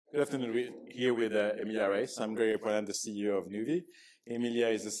Good afternoon. We're here with Emilia Reyes. I'm Gregory and the CEO of Nuvi. Emilia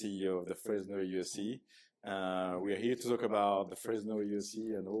is the CEO of the Fresno EOC. We are here to talk about the Fresno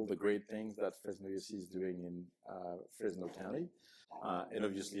EOC and all the great things that Fresno EOC is doing in Fresno County, and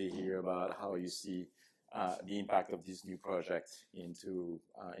obviously hear about how you see the impact of this new project into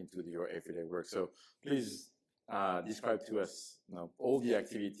your everyday work. So please describe to us, all the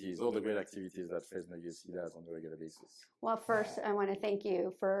activities, all the great activities that Fresno EOC does on a regular basis. Well, first, I want to thank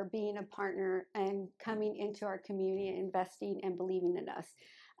you for being a partner and coming into our community and investing and believing in us.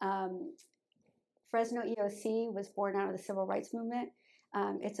 Fresno EOC was born out of the civil rights movement.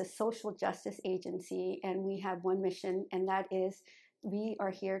 It's a social justice agency, and we have one mission, and that is we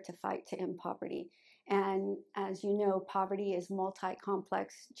are here to fight to end poverty. And as you know, poverty is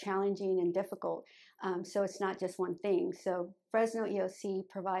multi-complex, challenging, and difficult. So it's not just one thing. So Fresno EOC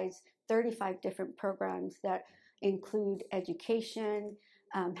provides 35 different programs that include education,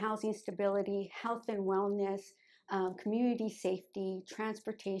 housing stability, health and wellness, community safety,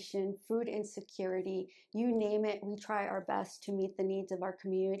 transportation, food insecurity, you name it. We try our best to meet the needs of our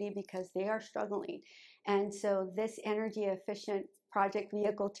community because they are struggling. And so this energy efficient project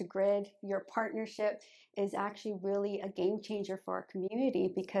vehicle to grid, your partnership is actually really a game changer for our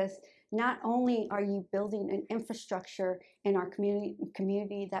community, because not only are you building an infrastructure in our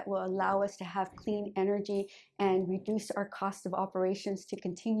community that will allow us to have clean energy and reduce our cost of operations to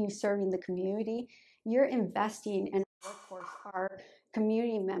continue serving the community, you're investing in our workforce, our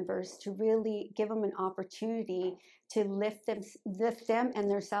community members, to really give them an opportunity to lift them and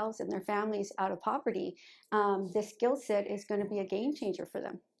themselves and their families out of poverty. This skill set is going to be a game changer for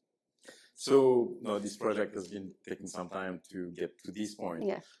them. So this project has been taking some time to get to this point.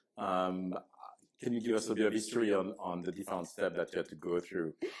 Yes. Can you give us a bit of history on the different steps that you had to go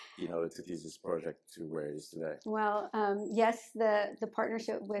through in order to take this project to where it is today? Well, yes, the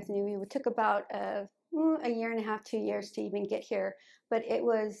partnership with Nuvi took about a year and a half, 2 years to even get here, but it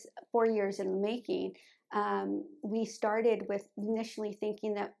was 4 years in the making. We started with initially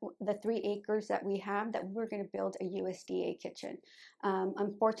thinking that the 3 acres that we have, that we were going to build a USDA kitchen.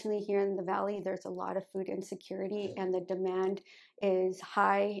 Unfortunately, here in the valley, there's a lot of food insecurity, and the demand is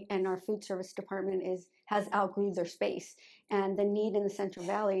high, and our food service department has outgrew their space, and the need in the Central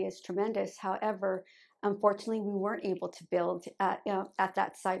Valley is tremendous. However, unfortunately, we weren't able to build at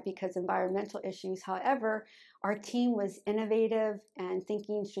that site because of environmental issues. However, our team was innovative and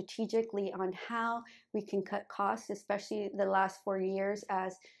thinking strategically on how we can cut costs, especially the last 4 years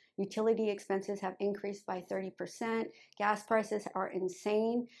as utility expenses have increased by 30%. Gas prices are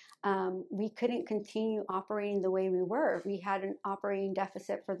insane. We couldn't continue operating the way we were. We had an operating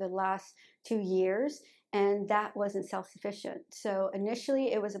deficit for the last 2 years, and that wasn't self-sufficient. So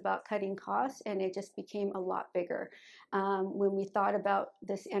initially it was about cutting costs, and it just became a lot bigger. When we thought about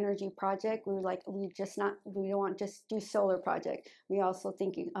this energy project, we were like, we don't want to just do solar project. We also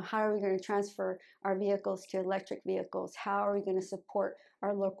thinking, how are we going to transfer our vehicles to electric vehicles? How are we going to support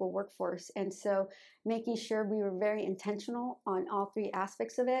our local workforce? And so making sure we were very intentional on all 3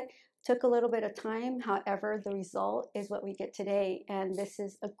 aspects of it took a little bit of time. However, the result is what we get today. And this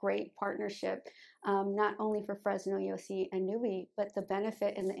is a great partnership, not only for Fresno EOC and Nuvi, but the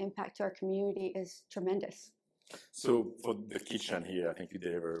benefit and the impact to our community is tremendous. So for the kitchen here, I think you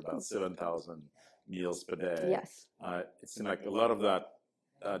deliver about 7,000 meals per day. Yes. It seems like a lot of that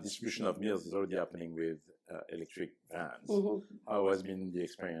distribution of meals is already happening with electric vans. Mm-hmm. How has been the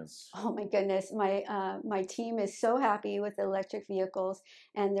experience? Oh my goodness, my team is so happy with the electric vehicles,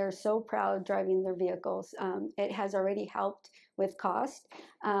 and they're so proud driving their vehicles. It has already helped with cost,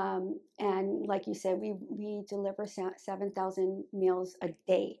 and like you said, we deliver 7,000 meals a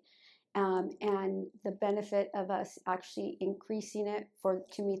day. And the benefit of us actually increasing it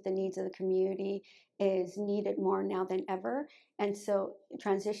to meet the needs of the community is needed more now than ever. And so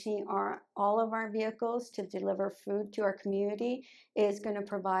transitioning all of our vehicles to deliver food to our community is going to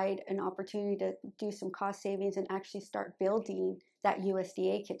provide an opportunity to do some cost savings and actually start building that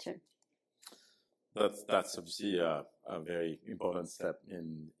USDA kitchen. That's obviously a very important step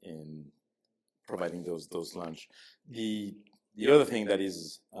in providing those lunch. The other thing that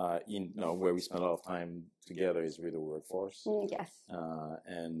is where we spend a lot of time together is with the workforce. Yes.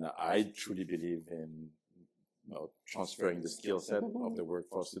 And I truly believe in transferring the skill set of the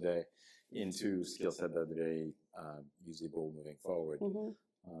workforce today into skill set that are very usable moving forward.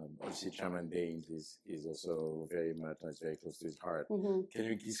 Obviously, Chairman Baines is also very close to his heart. Can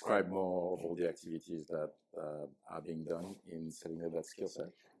you describe more of all the activities that are being done in setting up that skill set?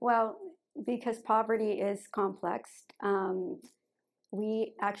 Well, because poverty is complex,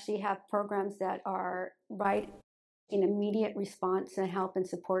 we actually have programs that are right an immediate response to help and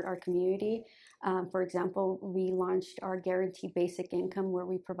support our community. For example, we launched our guaranteed basic income where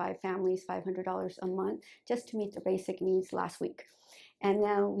we provide families $500 a month just to meet their basic needs last week. And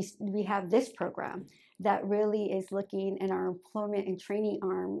now we have this program that really is looking at our employment and training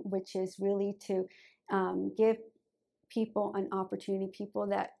arm, which is really to give people an opportunity, people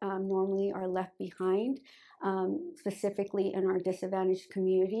that normally are left behind, specifically in our disadvantaged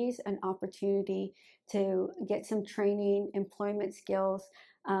communities, an opportunity to get some training, employment skills,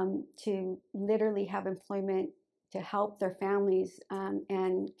 to literally have employment to help their families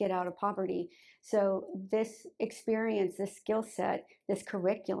and get out of poverty. So this experience, this skill set, this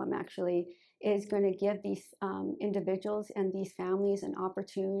curriculum actually is going to give these individuals and these families an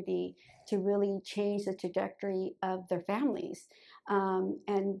opportunity to really change the trajectory of their families.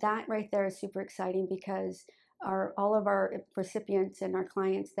 And that right there is super exciting because all of our recipients and our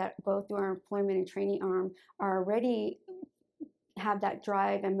clients that go through our employment and training arm are already have that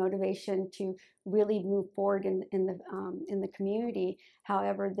drive and motivation to really move forward in the community.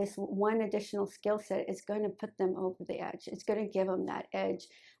 However, this one additional skill set is going to put them over the edge. It's going to give them that edge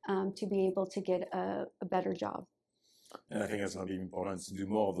to be able to get a better job. And I think it's going to be important to do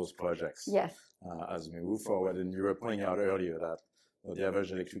more of those projects. Yes. As we move forward. And you were pointing out earlier that the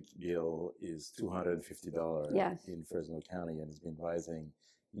average electric bill is $250 in Fresno County, and it's been rising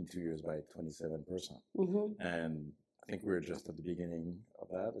in 2 years by 27%. Mm-hmm. And I think we're just at the beginning of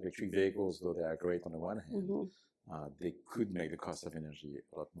that. Electric vehicles, though they are great on the one hand, they could make the cost of energy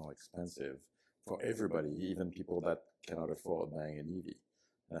a lot more expensive for everybody, even people that cannot afford buying an EV.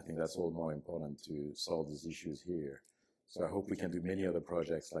 And I think that's all more important to solve these issues here. So I hope we can do many other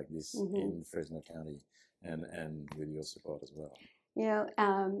projects like this in Fresno County and with your support as well. You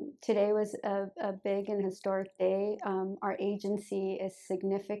know, today was a big and historic day. Our agency is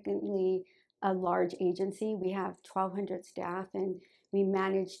significantly a large agency. We have 1,200 staff, and we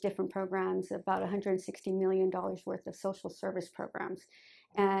manage different programs, about $160 million worth of social service programs.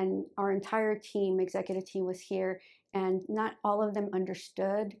 And our entire team, executive team, was here, and not all of them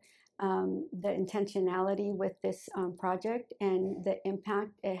understood the intentionality with this project and the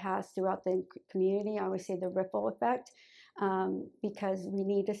impact it has throughout the community. I always say the ripple effect, because we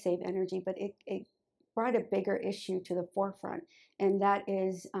need to save energy, but it brought a bigger issue to the forefront, and that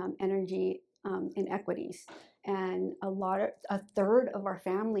is energy inequities. And a third of our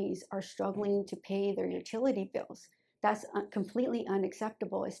families are struggling to pay their utility bills. That's completely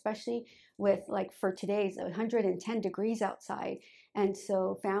unacceptable, especially with, like, for today's 110 degrees outside. And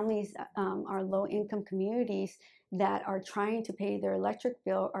so families, our low income communities that are trying to pay their electric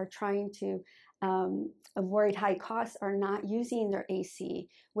bill, are trying to avoid high costs, are not using their AC,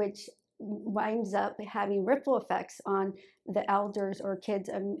 which winds up having ripple effects on the elders or kids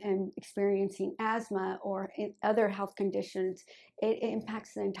and experiencing asthma or other health conditions. It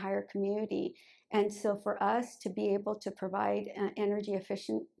impacts the entire community. And so for us to be able to provide energy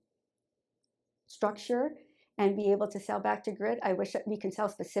efficient structure and be able to sell back to grid, I wish that we can sell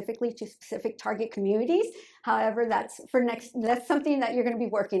specifically to specific target communities. However, that's something that you're going to be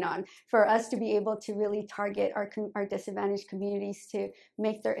working on, for us to be able to really target our disadvantaged communities to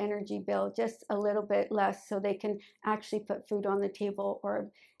make their energy bill just a little bit less so they can actually put food on the table or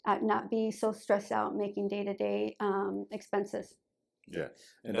not be so stressed out making day-to-day expenses. Yeah,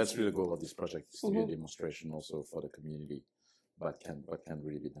 and that's really the goal of this project, is to be a demonstration also for the community, what can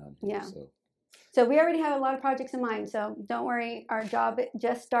really be done here. Yeah. So we already have a lot of projects in mind, so don't worry, our job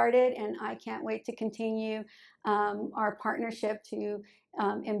just started, and I can't wait to continue our partnership to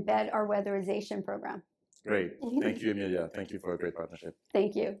embed our weatherization program. Great. Thank you, Emilia. Thank you for a great partnership.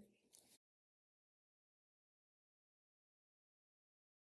 Thank you.